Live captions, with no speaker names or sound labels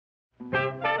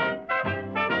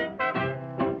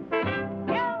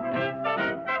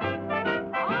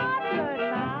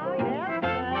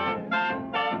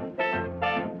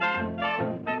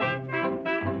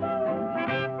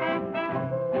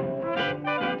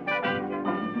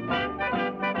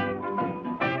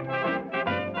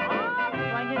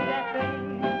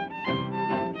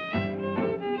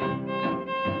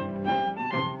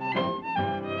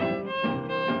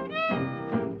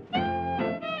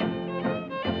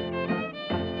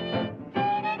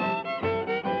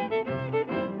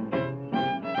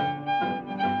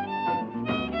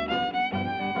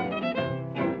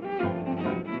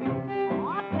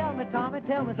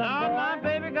Tell me something, Lord, boy. my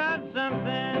baby got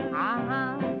something.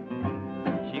 Uh-huh.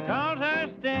 She calls her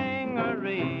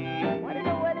stingery. What is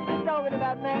you talking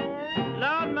about, man?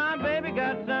 Lord, my baby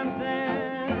got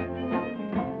something.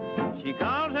 She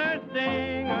calls her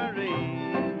stingery.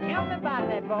 Tell me about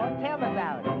that, boy. Tell me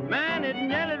about it. Man, it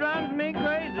nearly runs me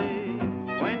crazy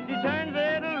when she turns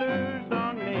it loose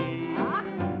on me.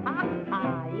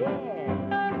 Yeah.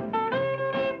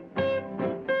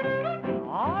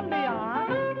 On the arm.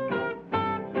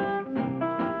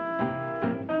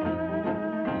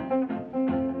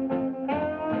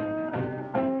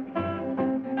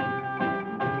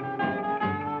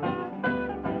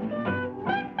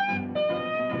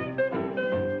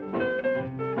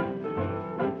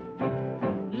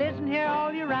 Listen here,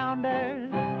 all you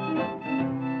rounders.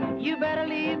 You better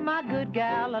leave my good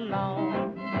gal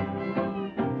alone.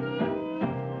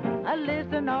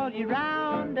 Listen, all you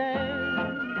rounders.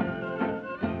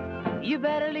 You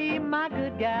better leave my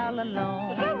good gal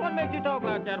alone. So what makes you talk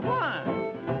like that? Why?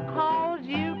 'Cause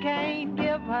you can't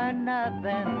give her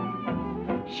nothing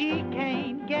she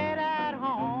can't get at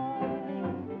home.